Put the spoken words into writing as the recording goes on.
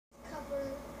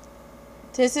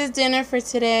This is dinner for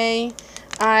today.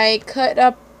 I cut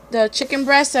up the chicken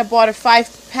breasts. I bought a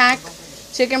 5-pack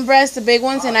chicken breasts, the big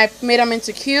ones, and I made them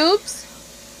into cubes.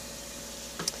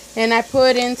 And I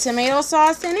put in tomato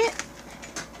sauce in it.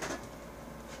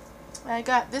 I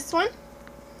got this one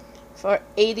for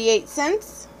 88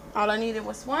 cents. All I needed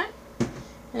was one.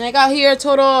 And I got here a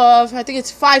total of, I think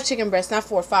it's 5 chicken breasts, not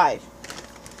 4, 5.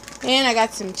 And I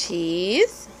got some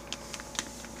cheese.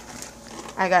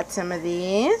 I got some of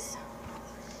these.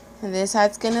 And this is how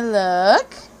it's going to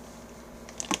look.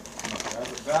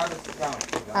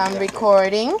 I'm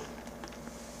recording.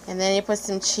 And then you put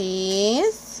some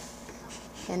cheese.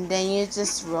 And then you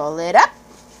just roll it up.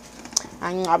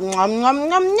 And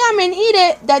eat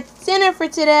it. That's dinner for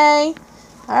today.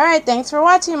 Alright, thanks for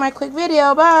watching my quick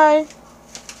video. Bye.